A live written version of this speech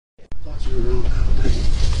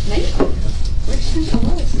Me? Where's Central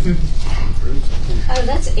was? Oh,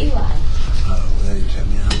 that's Eli. They tell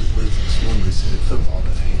me I was with this one. They said football day.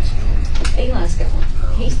 He's going. Eli's going.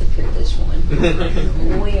 He's the privileged one.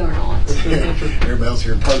 We are not. Everybody else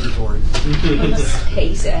here in purgatory.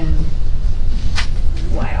 He's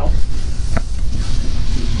wow.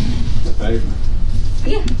 The favorite.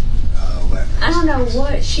 Yeah. I don't know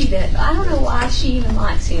what she did. I don't know why she even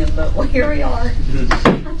likes him, but well, here we are.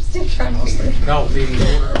 I'm still trying to figure it out. Call the meeting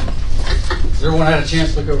to order. Has everyone had a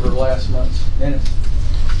chance to look over last month's minutes?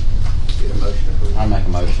 Get a motion approved. I make a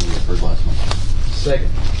motion to approve last month.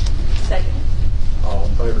 Second. Second. All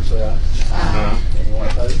in favor, say aye. Anyone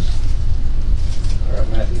opposed? All right,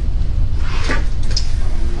 Matthew.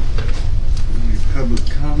 Any public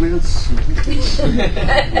comments?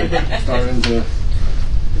 Starting to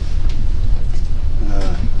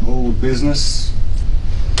old business.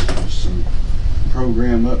 Some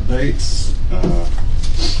program updates.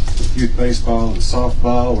 Youth baseball and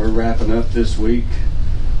softball. We're wrapping up this week.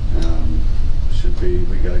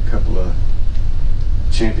 We got a couple of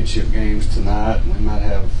championship games tonight, and we might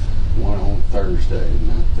have one on Thursday,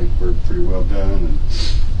 and I think we're pretty well done and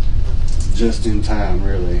just in time,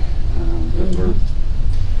 really. But we're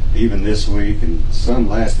even this week and some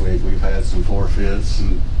last week. We've had some forfeits,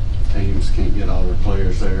 and teams can't get all their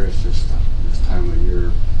players there. It's just this time of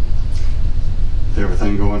year. With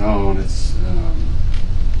everything going on, it's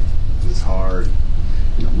hard.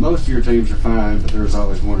 You know, most of your teams are fine, but there's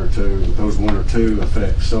always one or two. But those one or two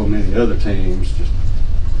affect so many other teams. Just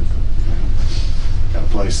got to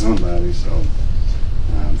play somebody. So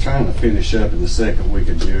trying to finish up in the second week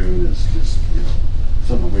of June is just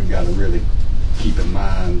something we've got to really keep in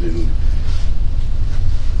mind in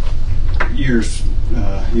years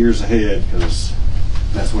ahead, because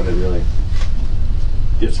that's when it really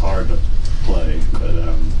gets hard to play. But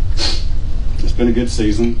it's been a good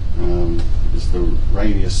season. It's the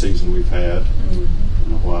rainiest season we've had in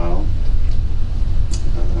a while.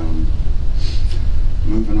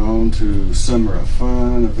 Moving on to Summer of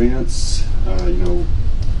Fun events.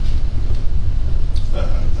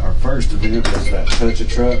 Our first event was that Touch a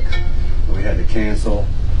Truck. We had to cancel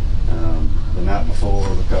the night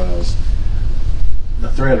before because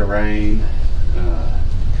the threat of rain.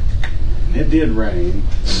 And it did rain,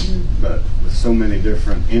 but with so many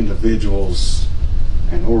different individuals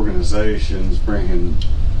and organizations bringing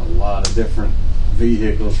a lot of different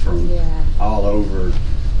vehicles from all over,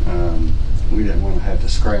 we didn't want to have to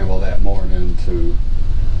scramble that morning to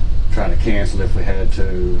try to cancel if we had to.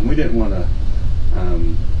 And we didn't want to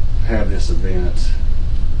have this event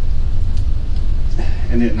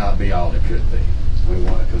and it not be all it could be. We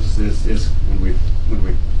want it, because this when we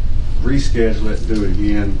reschedule it and do it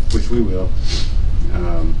again, which we will,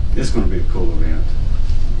 it's going to be a cool event.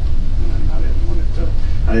 And I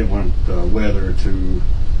didn't want the weather to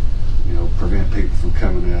prevent people from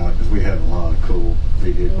coming out, because we have a lot of cool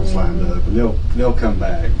vehicles lined up, and they'll come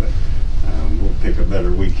back, but we'll pick a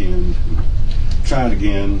better weekend, try it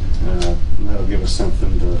again. That'll give us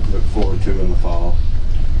something to look forward to in the fall.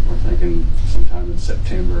 We're thinking sometime in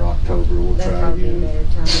September, October, we'll try again. Better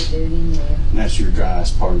time to do it in there. And that's your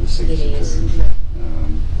driest part of the season, It is. too.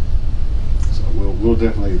 So we'll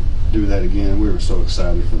definitely do that again. We were so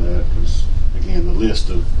excited for that, because again, the list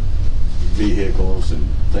of vehicles and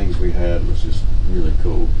things we had was just really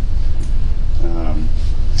cool.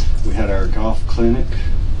 We had our golf clinic.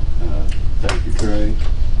 Thank you, Trey. I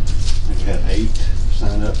think we had 8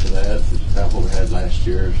 sign up for that. About what we had last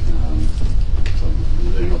year. So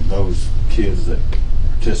those kids that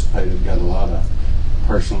participated got a lot of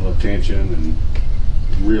personal attention and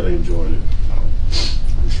really enjoyed it. So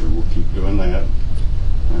I'm sure we'll keep doing that.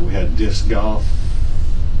 We had disc golf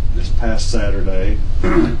this past Saturday.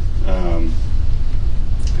 Had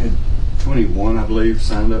 21, I believe,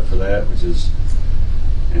 signed up for that, which is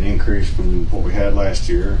an increase from what we had last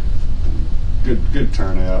year. Good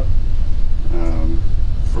turnout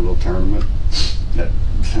for a little tournament that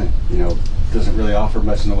doesn't really offer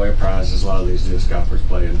much in the way of prizes. A lot of these disc golfers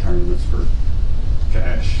play in tournaments for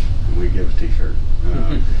cash, and we give a t-shirt,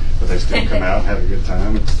 but they still come out and have a good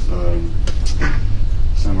time. It's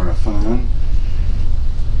Summer of Fun.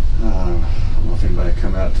 I don't know if anybody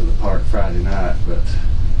come out to the park Friday night, but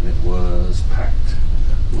it was packed.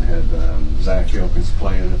 We had Zach Elkins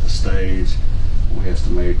playing at the stage. We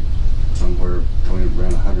estimate somewhere between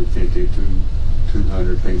around 150 to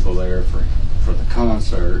 200 people there for the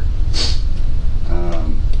concert.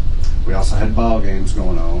 We also had ball games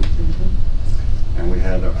going on, and we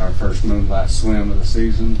had our first moonlight swim of the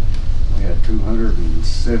season. We had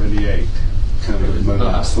 278 come to the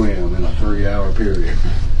moonlight swim in a 3-hour period.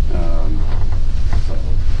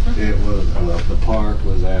 park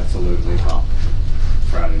was absolutely hot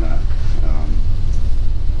Friday night.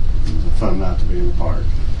 It was a fun night to be in the park.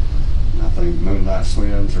 And I think moonlight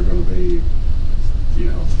swims are going to be,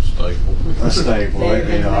 Staple. a staple.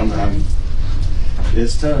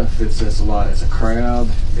 It's tough. It's a lot. It's a crowd.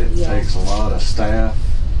 It takes a lot of staff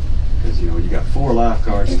because you got 4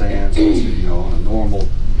 lifeguard stands. Which, on a normal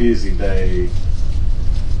busy day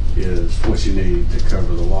is what you need to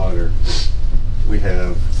cover the water. We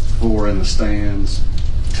have 4 in the stands,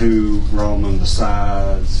 2 roaming the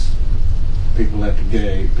sides, people at the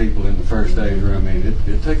gate, people in the first aid room. I mean,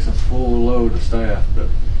 it takes a full load of staff, but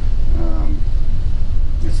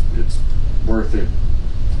it's worth it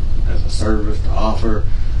as a service to offer.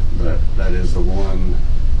 But that is the one,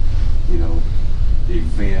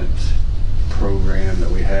 event program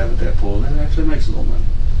that we have at that pool that actually makes a little money.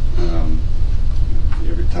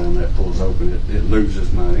 Every time that pool's open, it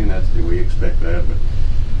loses money, and we expect that. But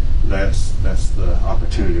that's the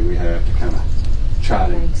opportunity we have to kind of try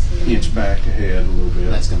to inch back ahead a little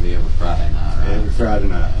bit. That's going to be every Friday night, right? Every Friday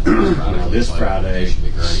night. Now, this Friday. Should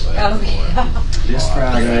be great weather for it. This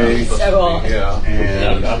Friday. So awesome.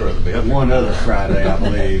 And I'd rather be up there. one other Friday, I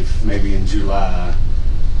believe, maybe in July,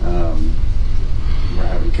 we're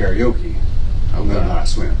having karaoke. Moonlight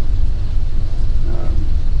swim.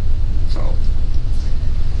 So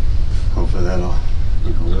hopefully that'll,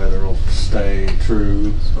 weather will stay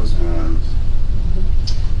true.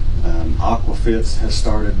 Aquafits has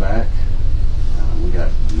started back. We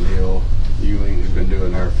got Neil Ewing, who's been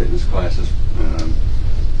doing our fitness classes.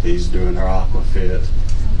 He's doing our Aquafit,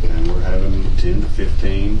 and we're having 10 to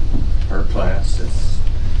 15 per class. It's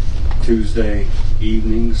Tuesday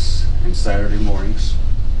evenings and Saturday mornings.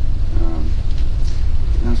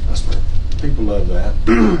 That's where people love that.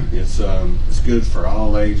 It's good for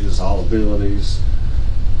all ages, all abilities.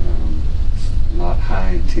 Not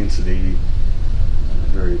high intensity,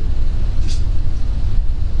 very just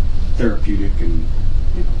therapeutic and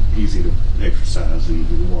easy to exercise in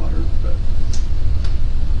the water. But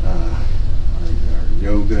our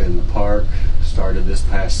yoga in the park started this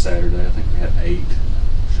past Saturday. I think we had 8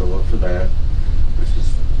 show up for that, which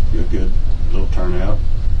is a good little turnout.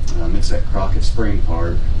 It's at Crockett Spring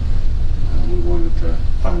Park. We wanted to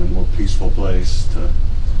find a more peaceful place to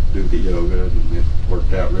do the yoga, and it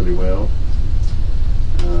worked out really well.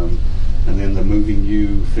 And then the Moving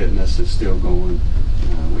You Fitness is still going.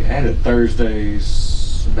 We added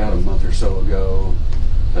Thursdays about a month or so ago,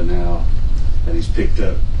 but now that he's picked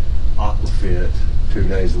up Aquafit 2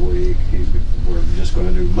 days a week, we're just going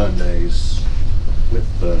to do Mondays with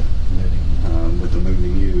the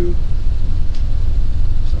Moving You.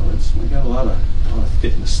 So we got a lot of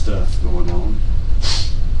fitness stuff going on.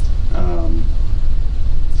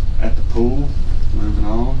 At the pool, moving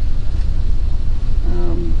on.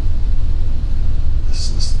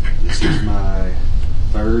 This is my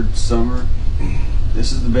 3rd summer.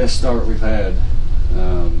 This is the best start we've had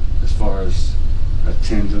as far as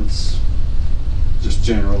attendance, just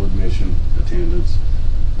general admission attendance.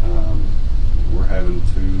 We're having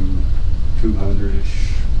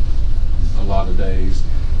 200-ish a lot of days.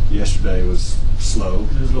 Yesterday was slow.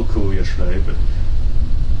 It was a little cool yesterday, but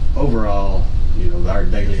overall, our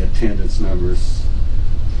daily attendance numbers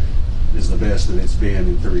is the best that it's been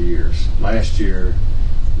in 3 years. Last year,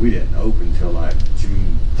 we didn't open until like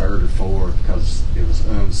June 3rd or 4th because it was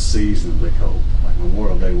unseasonably cold. Like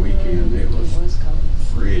Memorial Day weekend, it was cold.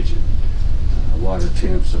 frigid. Water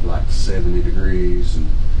temps of like 70 degrees, and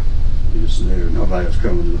you just knew nobody was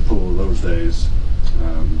coming to the pool those days.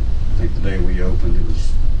 I think the day we opened, it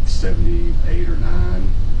was 78 or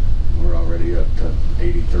 9. We're already up to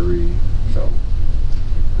 83. So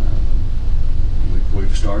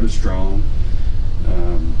we've started strong.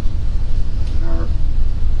 Our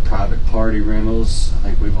private party rentals, I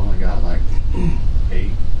think we've only got like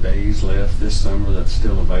 8 days left this summer that's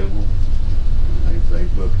still available.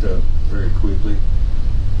 They've booked up very quickly,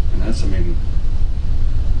 and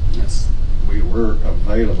we're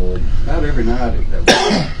available about every night.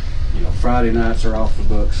 Friday nights are off the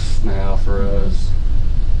books now for us.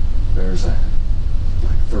 There's like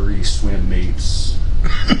 3 swim meets.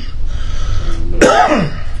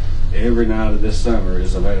 Every night of this summer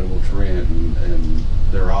is available to rent, and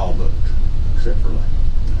they're all booked, except for like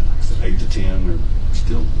I said, 8 to 10 are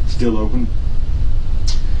still open.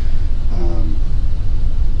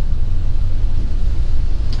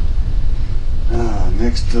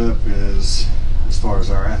 Next up is, as far as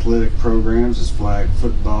our athletic programs, is flag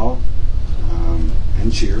football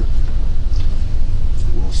and cheer.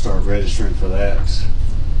 We'll start registering for that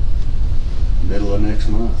middle of next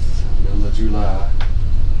month, middle of July.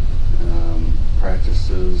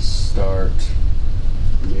 Practices start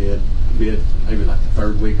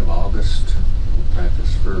August. We'll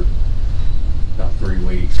practice for about 3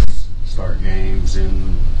 weeks. Start games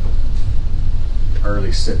in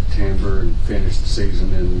early September and finish the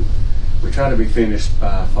season. And we try to be finished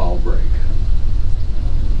by fall break.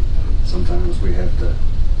 Sometimes we have to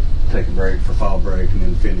take a break for fall break and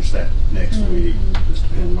then finish that next week, just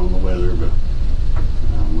depending on the weather. But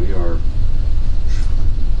we are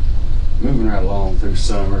moving right along through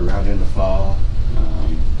summer, right into fall.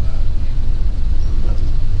 But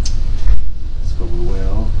it's going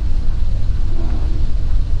well.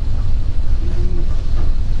 And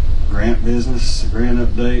grant business, grant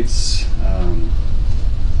updates. I'm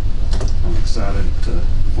excited to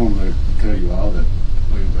formally tell you all that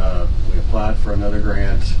we applied for another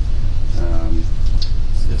grant.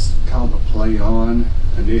 It's called the Play On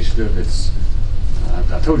Initiative. It's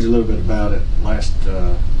I told you a little bit about it last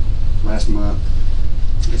month.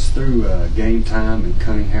 It's through Game Time and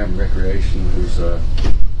Cunningham Recreation, who's a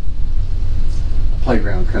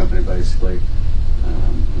playground company basically.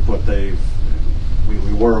 What we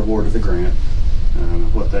were awarded the grant.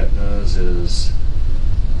 What that does is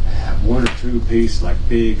have 1 or 2 pieces, like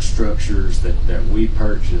big structures that we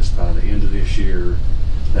purchased by the end of this year,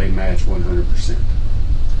 they match 100%.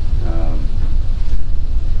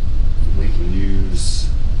 We can use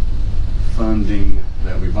funding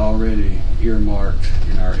that we've already earmarked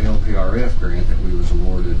in our LPRF grant that we was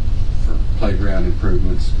awarded for playground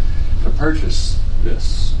improvements to purchase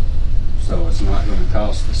this. So it's not going to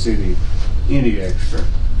cost the city any extra.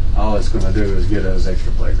 All it's going to do is get us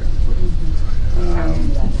extra playground equipment.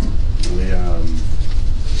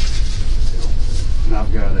 And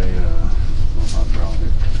I've got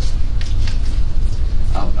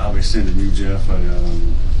I'll be sending you, Jeff,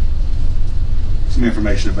 some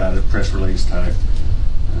information about it, press release type,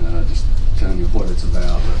 just telling you what it's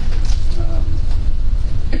about.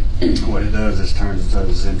 But what it does is turns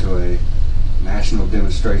us into a national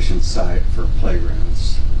demonstration site for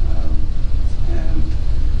playgrounds. And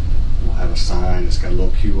we'll have a sign that's got a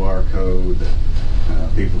little QR code that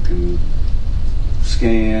people can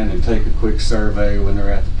scan and take a quick survey when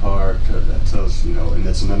they're at the park. That tells, and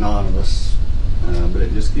it's an anonymous, but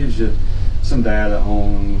it just gives you some data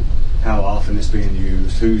on how often it's being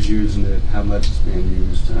used, who's using it, how much it's being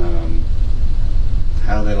used,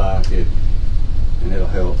 how they like it, and it'll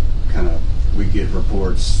help we get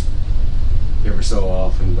reports every so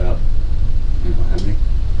often about how many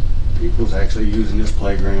people's actually using this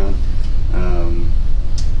playground. The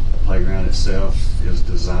playground itself is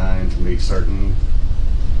designed to meet certain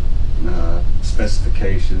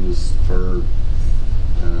specifications for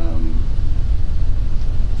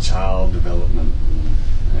child development,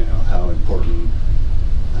 how important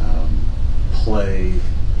play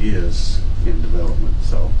is in development.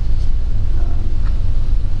 So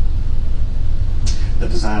the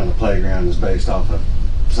design of the playground is based off of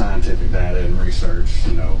scientific data and research,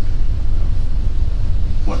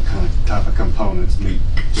 what type of components meet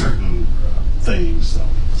certain things.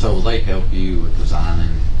 So will they help you with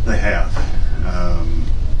designing? They have.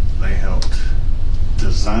 They helped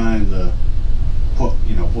design the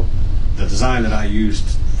design that I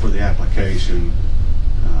used for the application.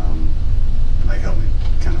 They helped me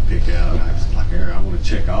pick out. I was like, I want to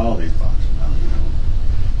check all these boxes.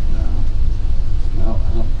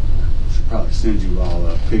 I should probably send you all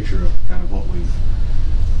a picture of what we've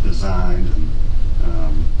designed. And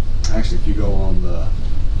actually, if you go on the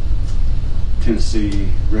Tennessee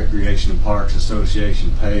Recreation and Parks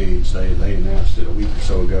Association page, they announced it a week or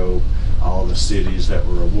so ago, all the cities that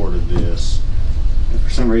were awarded this. And for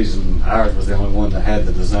some reason, ours was the only one that had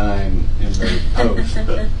the design in their post,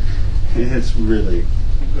 but it's really,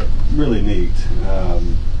 really neat.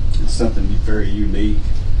 It's something very unique.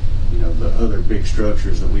 The other big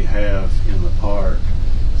structures that we have in the park,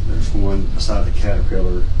 there's one beside the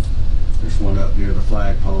Caterpillar, there's one up near the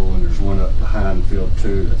flagpole, and there's one up behind field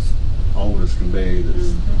 2 that's old as can be,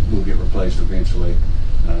 that will get replaced eventually.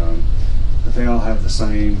 But they all have the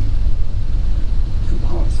same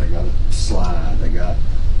components. They got a slide, they got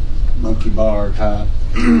monkey bar type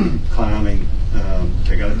climbing,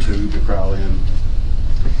 they got a tube to crawl in.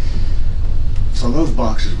 So those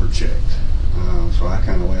boxes were checked. So I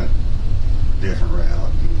went a different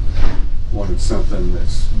route and wanted something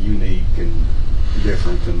that's unique and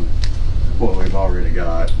different than what we've already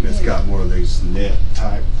got. It's got more of these net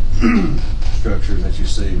type structures that you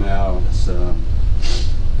see now. It's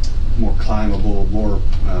more climbable, more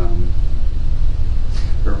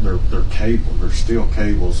they're cable. They're steel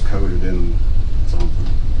cables coated in something.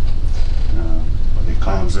 But it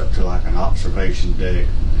climbs up to like an observation deck,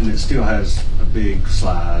 and it still has a big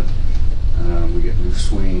slide. We get new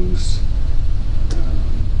swings.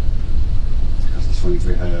 swings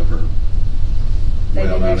we have are They've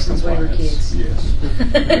well been there out of since we were compliance. kids. Yes.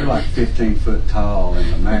 They're like 15 foot tall,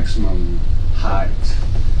 and the maximum height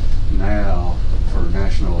now for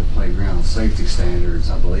national playground safety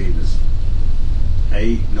standards, I believe, is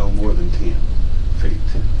 8, no more than 10 feet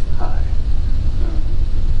high.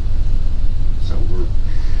 So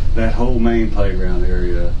that whole main playground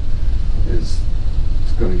area is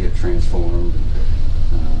going to get transformed.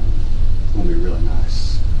 It's going to be really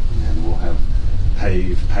nice, and we'll have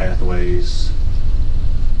paved pathways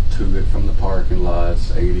to it from the parking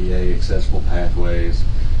lots, ADA accessible pathways.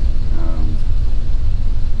 And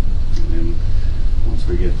then once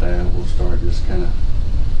we get that, we'll start just kind of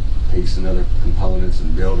piecing other components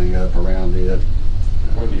and building up around it.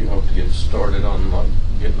 When do you hope to get started on like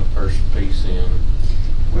getting the first piece in?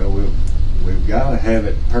 Well, we've got to have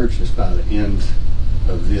it purchased by the end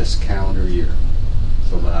of this calendar year.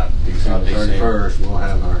 So by December 31st, we'll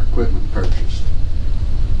have our equipment purchased.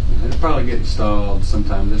 And it'll probably get installed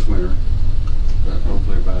sometime this winter, but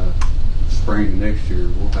hopefully by spring of next year,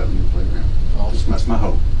 we'll have a new playground. That's my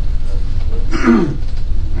hope.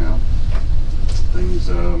 Now, things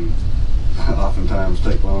oftentimes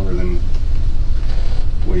take longer than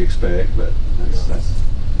we expect, but that's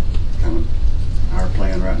kind of our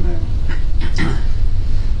plan right now.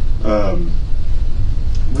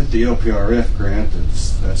 With the LPRF grant,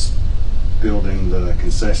 that's building the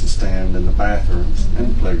concession stand and the bathrooms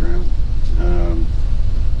and the playground.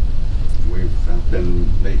 We've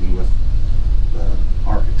been meeting with the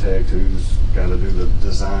architect who's got to do the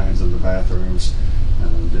designs of the bathrooms.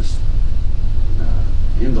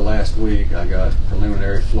 In the last week, I got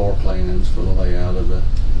preliminary floor plans for the layout of the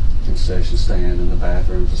concession stand and the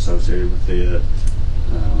bathrooms associated with it,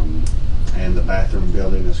 and the bathroom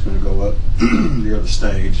building that's going to go up near the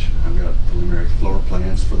stage. I've got preliminary floor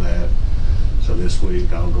plans for that. So this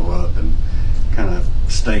week I'll go up and kind of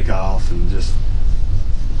stake off and just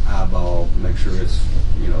eyeball, make sure it's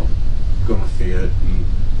going to fit. And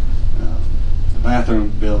the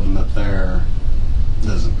bathroom building up there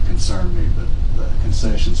doesn't concern me, but the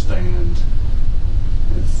concession stand,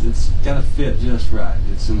 it's got to fit just right.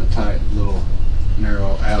 It's in a tight little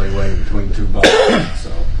narrow alleyway between two boxes,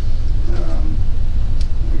 so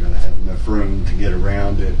we got to have enough room to get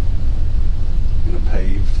around it in a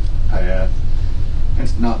paved path,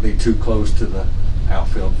 and not be too close to the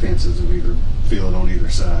outfield fences of either field on either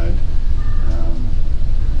side.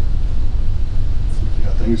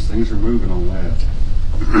 Things are moving on that.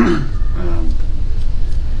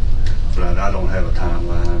 But I don't have a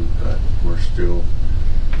timeline, but we're still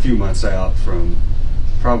a few months out from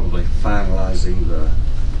probably finalizing the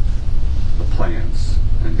plans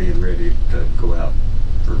and being ready to go out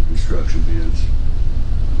for construction bids.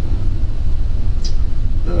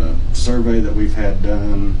 The survey that we've had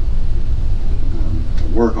done to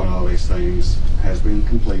work on all these things has been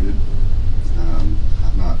completed.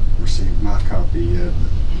 I've not received my copy yet,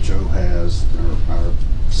 but Joe has, our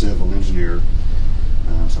civil engineer.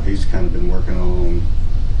 So he's kind of been working on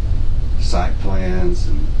site plans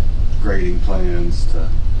and grading plans to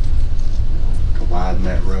widen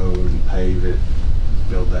that road and pave it,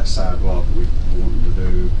 build that sidewalk that we wanted to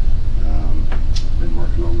do. Been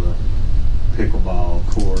working on the pickleball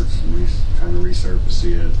courts and trying to resurface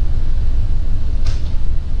it.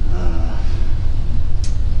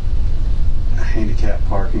 Handicap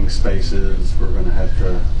parking spaces we're going to have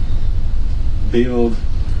to build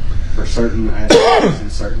for certain aspects in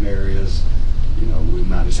certain areas. We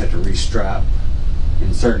might just have to restripe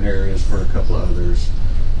in certain areas for a couple of others,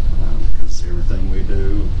 because everything we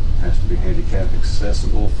do has to be handicap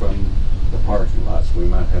accessible from the parking lots. We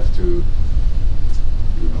might have to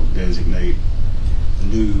designate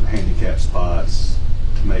new handicap spots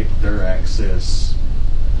to make their access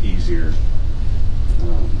easier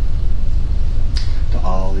to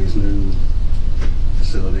all these new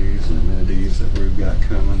facilities and amenities that we've got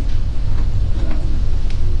coming.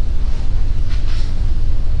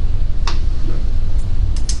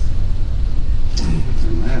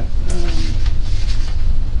 And that,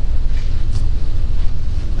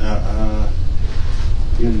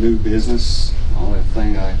 in new business, the only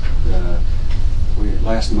thing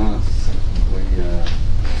last month we got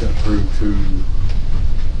approved to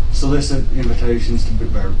solicit invitations to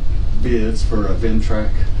bids for a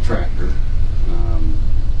Ventrac tractor.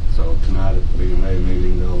 So tonight at the BMA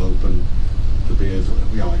meeting, they'll open the bids.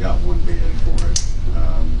 We only got one bid for it.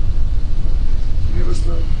 It was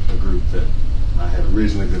the group that I had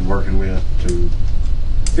originally been working with to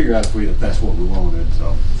figure out if that's what we wanted.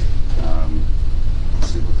 So we'll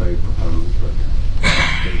see what they propose. But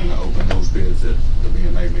they're going to open those bids at the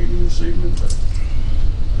BMA meeting this evening. But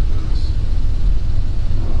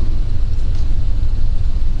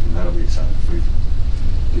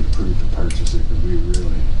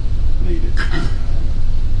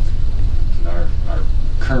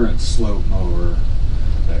current slope mower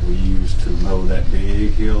that we use to mow that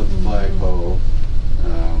big hill at the flagpole,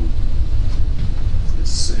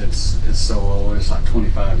 it's so old. It's like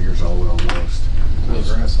 25 years old almost.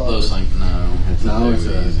 Those things, no.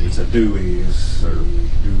 It's a Dewey's or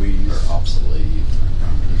Dewey's. They're obsolete.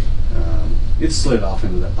 It slid off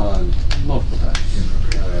into that pond multiple times.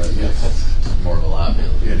 It's more of a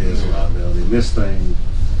liability. It is a liability. And this thing,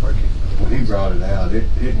 when he brought it out, it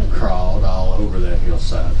crawled all over that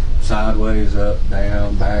hillside. Sideways, up,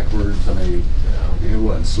 down, backwards. I mean, it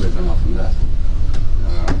wasn't slipping off of nothing.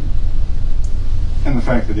 And the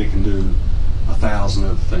fact that it can do 1,000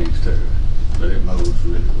 other things too. But it mows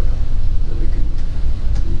really well. So you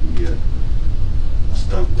can get a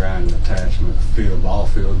stump grinding attachment, ball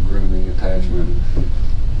field grooming attachment,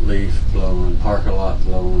 leaf blowing, parking lot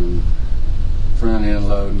blowing, front end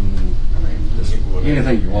loading. I mean, just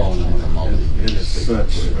anything you want on it. It is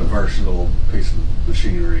such a versatile piece of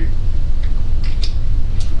machinery.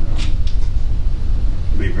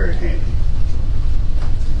 Be very handy.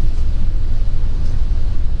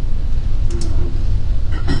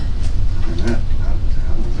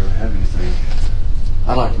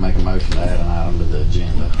 I'd like to make a motion to add an item to the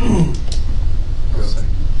agenda.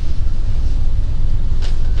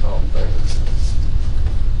 All in favor?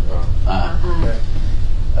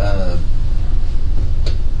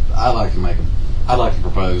 I'd like to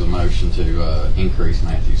propose a motion to increase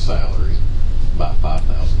Matthew's salary by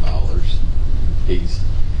 $5,000. He's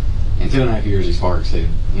in 2.5 years he's far exceeded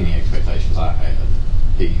any expectations I had.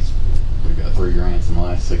 We've got 3 grants in the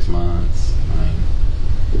last 6 months. I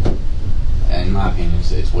mean, in my opinion,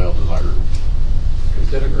 it's well deserved.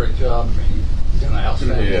 He's done a great job. I mean, he's done an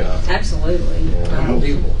outstanding job. Absolutely.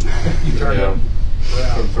 Unbelievable. You turned it around.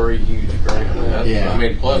 For 3 huge grants. Yeah. I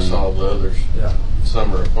mean, plus all the others. Yeah.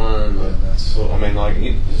 Summer of Fun. So I mean, like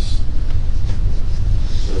it's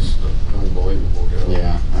just an unbelievable job.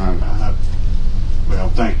 Yeah. Well,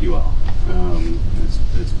 thank you all.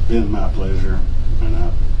 It's been my pleasure,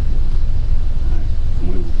 and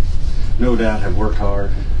we no doubt have worked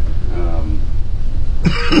hard.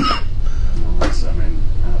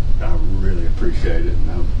 I really appreciate it, and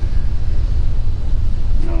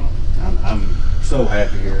I'm so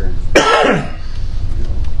happy here. Well,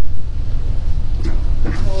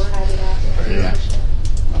 we're happy to have you. Yeah.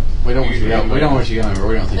 We don't want you going. We don't want you going, but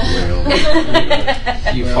we don't think you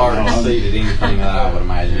will. You far exceeded anything that I would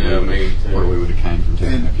imagine where we would have came from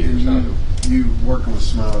 2.5 years ago. You working with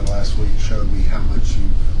Smiley last week showed me how much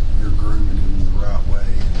you're grooming in the right way,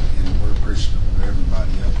 and we're appreciative of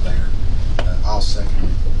everybody up there. I'll second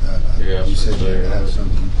it. You said you have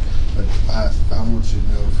something, but I want you to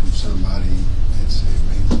know from somebody, it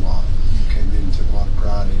means a lot. You came in and took a lot of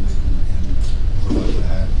pride in it, and we're lucky to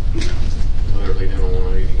have it. Literally didn't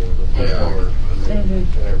want to eat again before.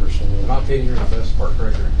 Ever seen In my opinion, you're the best park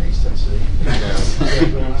director in East Tennessee.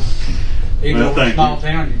 Even though it's a small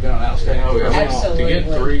town, you've done an outstanding job. Absolutely. To get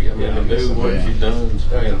 3, I mean, to do what you've done is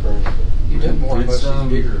You've done more than most of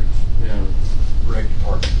these bigger rec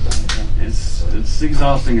departments. It's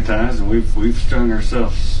exhausting at times, and we've strung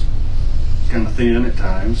ourselves kind of thin at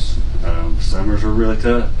times. Summers are really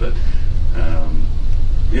tough, but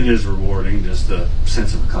it is rewarding, just the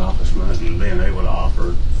sense of accomplishment and being able to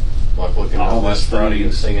offer. Like looking at all this Friday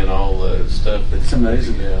and singing all the stuff. It's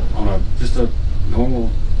amazing. Yeah. On just a normal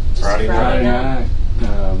Friday night.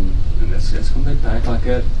 And it's going to be packed like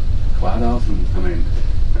that quite often. I mean,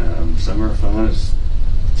 Summer of Fun is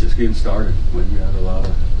just getting started. We've got a lot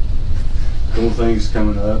of cool things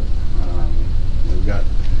coming up. We've got,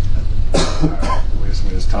 we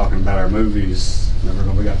was talking about our movies.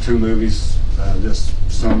 Remember, we got 2 movies this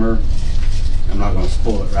summer. I'm not going to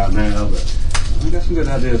spoil it right now, but we got some good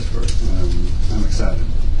ideas for it. I'm excited.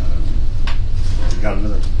 We got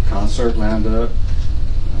another concert lined up.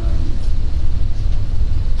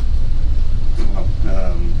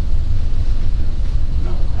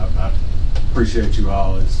 I appreciate you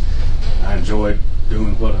all. I enjoyed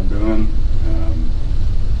doing what I'm doing.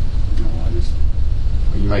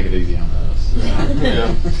 You make it easy on us.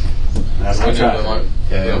 Yeah. That's what I try.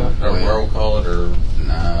 Or roll call it, or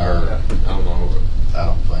No, I don't know. I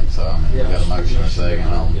don't think so. I mean, we got a motion and a second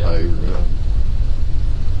on the favor.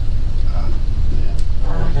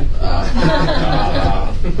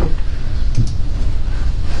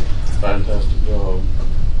 Fantastic job. Well,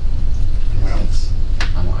 I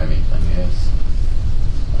don't have anything else.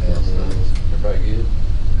 Everybody good?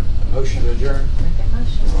 A motion to adjourn? Make that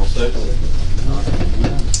motion. I'll second it.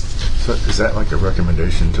 So is that like a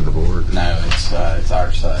recommendation to the board? No, it's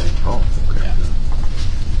our say. Oh, okay. Yeah.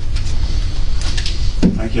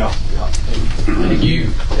 Thank y'all. Thank you.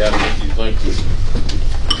 Yeah, thank you.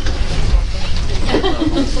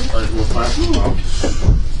 right.